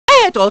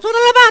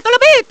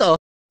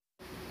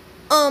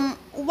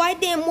Why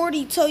didn't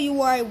Morty tell you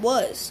where I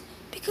was?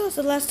 Because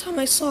the last time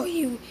I saw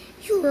you,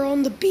 you were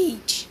on the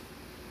beach.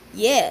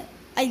 Yeah,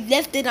 I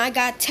left and I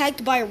got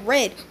attacked by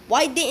Red.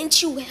 Why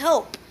didn't you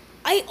help?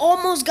 I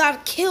almost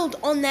got killed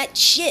on that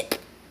ship.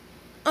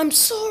 I'm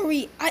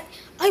sorry.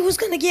 I was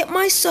gonna get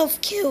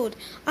myself killed.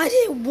 I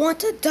didn't want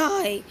to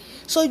die.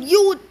 So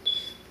you would...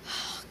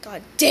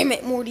 God damn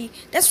it, Morty.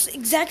 That's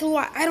exactly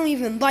why I don't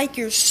even like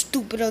your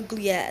stupid,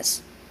 ugly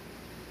ass.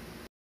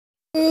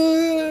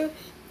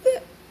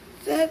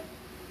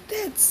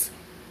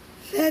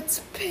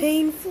 That's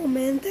painful,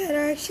 man. That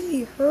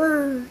actually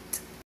hurt.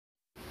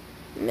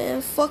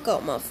 Man, fuck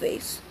out my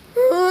face.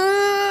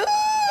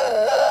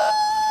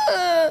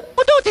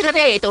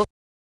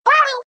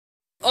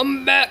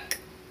 I'm back.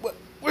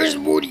 Where's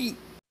Morty?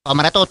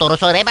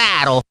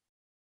 God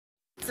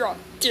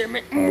damn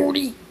it,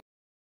 Morty.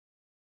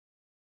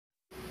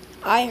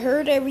 I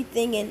heard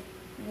everything, and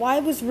why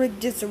was Rick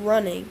just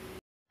running?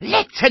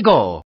 Let's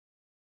go!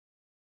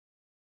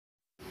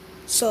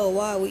 So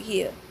why are we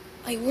here?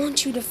 I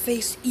want you to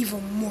face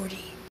evil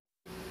Morty.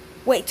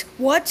 Wait,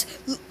 what?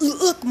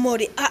 Look,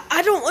 Morty,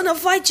 I don't want to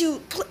fight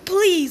you.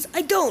 Please,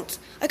 I don't.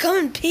 I come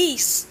in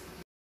peace.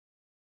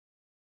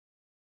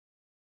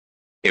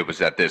 It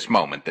was at this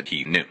moment that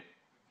he knew.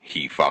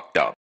 He fucked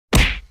up.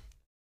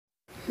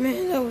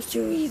 Man, that was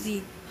too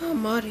easy.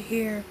 I'm out of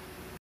here.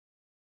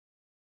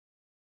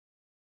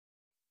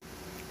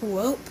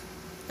 Well,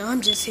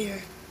 I'm just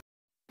here.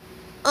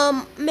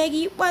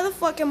 Maggie, why the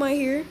fuck am I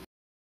here?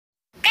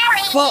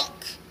 Fuck!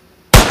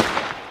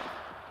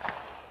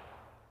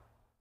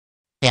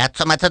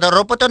 Piazza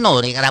Mazzatorro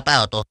Potonori,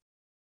 Carapato.